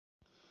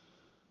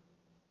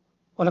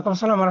ওয়ালাইকুম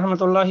আসসালাম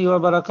রহমতুল্লাহি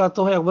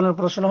ওবরকাতুহ। এক বোনের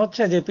প্রশ্ন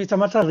হচ্ছে যে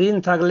পিতামাতার ঋণ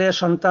থাকলে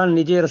সন্তান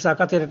নিজের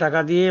জাকাতের টাকা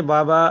দিয়ে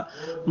বাবা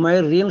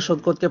মায়ের ঋণ শোধ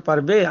করতে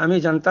পারবে। আমি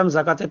জানতাম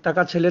জাকাতের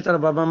টাকা ছেলে তার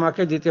বাবা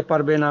মাকে দিতে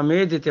পারবে না,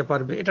 মেয়ে দিতে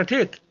পারবে। এটা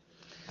ঠিক?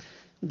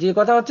 যে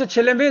কথা হচ্ছে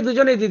ছেলে মেয়ে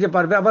দুজনেই দিতে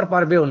পারবে, আবার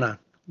পারবেও না,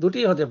 দুটি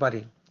হতে পারে।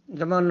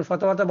 যেমন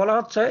ফতোয়াতে বলা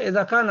হচ্ছে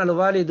ইযা কানা আল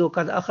ওয়ালিদু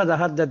কাদ আখাযা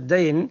হাদ্দাদ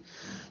দাইন,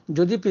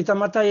 যদি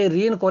পিতামাতা এই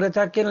ঋণ করে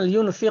থাকেন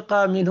লিউনফিকা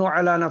মিনহু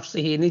আলা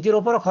নাফসিহি, নিজের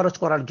উপর খরচ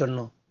করার জন্য,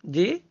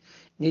 জি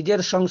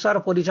নিজের সংসার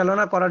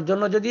পরিচালনা করার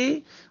জন্য যদি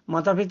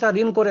মাতা পিতা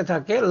ঋণ করে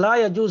থাকে, লা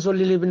ইয়াজুজু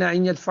লিল ইবনি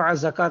আন ইয়াদফা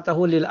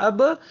যাকাতাহু লিল আব,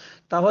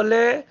 তাহলে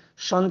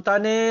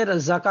সন্তানের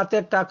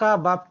যাকাতের টাকা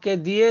বাপকে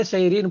দিয়ে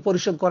সেই ঋণ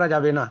পরিশোধ করা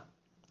যাবে না।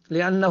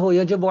 লিআন্নাহু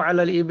ইয়াজিবু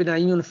আলাল ইবনি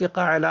আন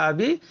ইউনফিকা আলা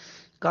আবি,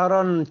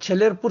 কারণ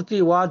ছেলের প্রতি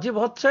ওয়াজিব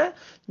হচ্ছে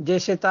যে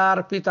সে তার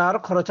পিতার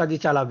খরচাদি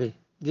চালাবে।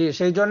 জি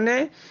সেই জন্যে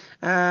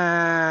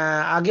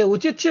আগে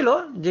উচিত ছিল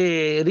যে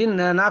ঋণ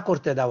না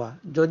করতে দেওয়া।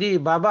 যদি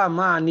বাবা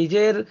মা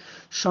নিজের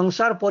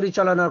সংসার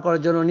পরিচালনা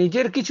করার জন্য,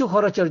 নিজের কিছু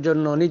খরচের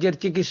জন্য, নিজের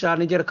চিকিৎসা,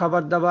 নিজের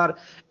খাবার দাবার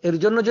এর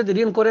জন্য যদি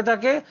ঋণ করে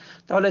থাকে,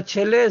 তাহলে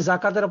ছেলে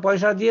জাকাতের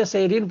পয়সা দিয়ে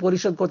সেই ঋণ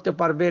পরিশোধ করতে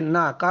পারবে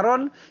না। কারণ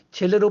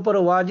ছেলের উপর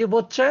ওয়াজিব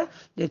হচ্ছে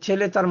যে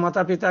ছেলে তার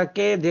মাতা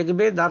পিতাকে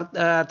দেখবে,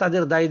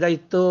 তাদের দায়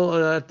দায়িত্ব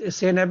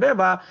সে নেবে,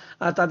 বা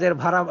তাদের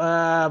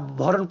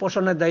ভরণ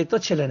পোষণের দায়িত্ব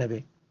ছেলে নেবে।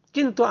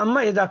 কিন্তু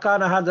আম্মা ইযা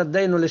কানা হাযা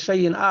আদ-দাইনু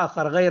লিশাইইন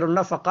আখার গায়রু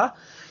নাফাকা,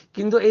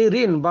 কিন্তু এই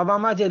ঋণ বাবা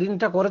মা যে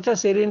ঋণটা করেছে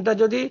সেই ঋণটা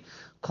যদি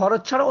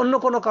খরচ ছাড়া অন্য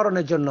কোনো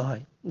কারণের জন্য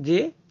হয়, যে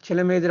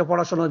ছেলে মেয়েদের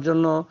পড়াশোনার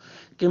জন্য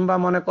কিংবা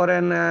মনে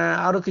করেন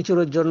আরো কিছুর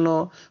জন্য,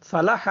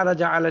 ফালা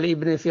হারাজা আলাল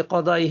ইবনি ফি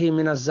কদাইহি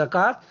মিনাজ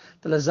যাকাত,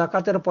 তাহলে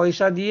যাকাতের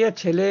পয়সা দিয়ে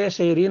ছেলে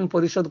সেই ঋণ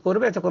পরিশোধ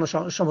করবে, এতে কোনো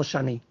সমস্যা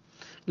নেই।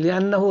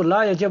 লিআন্নাহু লা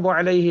ইয়াজিবু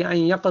আলাইহি আন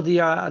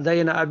ইয়াকদিয়া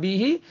দাইনা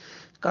আবিহি,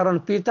 কারণ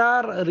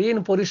পিতার ঋণ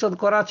পরিশোধ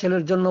করা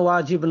ছেলের জন্য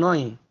ওয়াজিব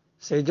নয়,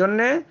 সেই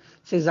জন্যে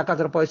সেই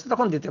জাকাতের পয়সা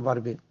তখন দিতে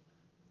পারবে।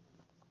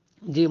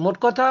 জি মোট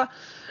কথা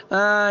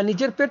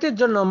নিজের পেটের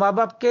জন্য মা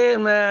বাপকে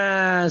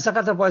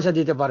জাকাতের পয়সা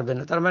দিতে পারবে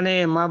না। তার মানে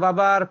মা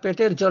বাবার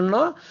পেটের জন্য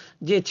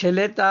যে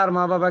ছেলে তার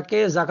মা বাবাকে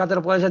জাকাতের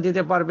পয়সা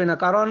দিতে পারবে না,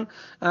 কারণ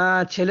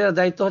ছেলের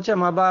দায়িত্ব হচ্ছে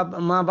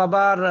মা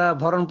বাবার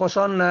ভরণ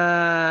পোষণ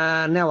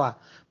নেওয়া,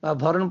 বা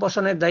ভরণ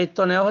পোষণের দায়িত্ব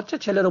নেওয়া হচ্ছে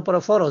ছেলের উপরে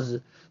ফরজ।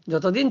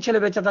 যতদিন ছেলে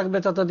বেঁচে থাকবে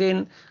ততদিন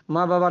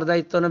মা বাবার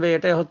দায়িত্ব নেবে।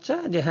 এটাই হচ্ছে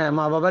যে হ্যাঁ,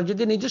 মা বাবার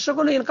যদি নিজস্ব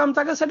কোনো ইনকাম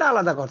থাকে সেটা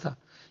আলাদা কথা,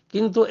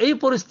 কিন্তু এই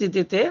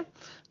পরিস্থিতিতে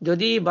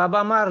যদি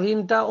বাবা মার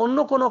ঋণটা অন্য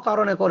কোনো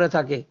কারণে করে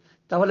থাকে,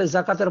 তাহলে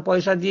জাকাতের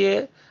পয়সা দিয়ে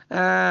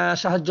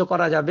সাহায্য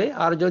করা যাবে।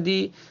 আর যদি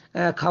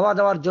খাওয়া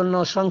দাওয়ার জন্য,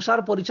 সংসার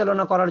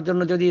পরিচালনা করার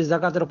জন্য যদি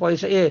জাকাতের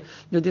পয়সা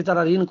যদি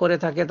তারা ঋণ করে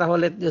থাকে,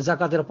 তাহলে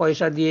জাকাতের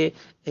পয়সা দিয়ে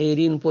এই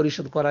ঋণ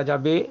পরিশোধ করা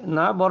যাবে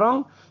না, বরং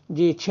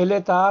যে ছেলে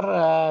তার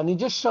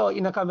নিজস্ব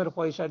ইনকামের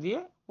পয়সা দিয়ে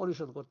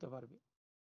পরিশোধ করতে পারবে।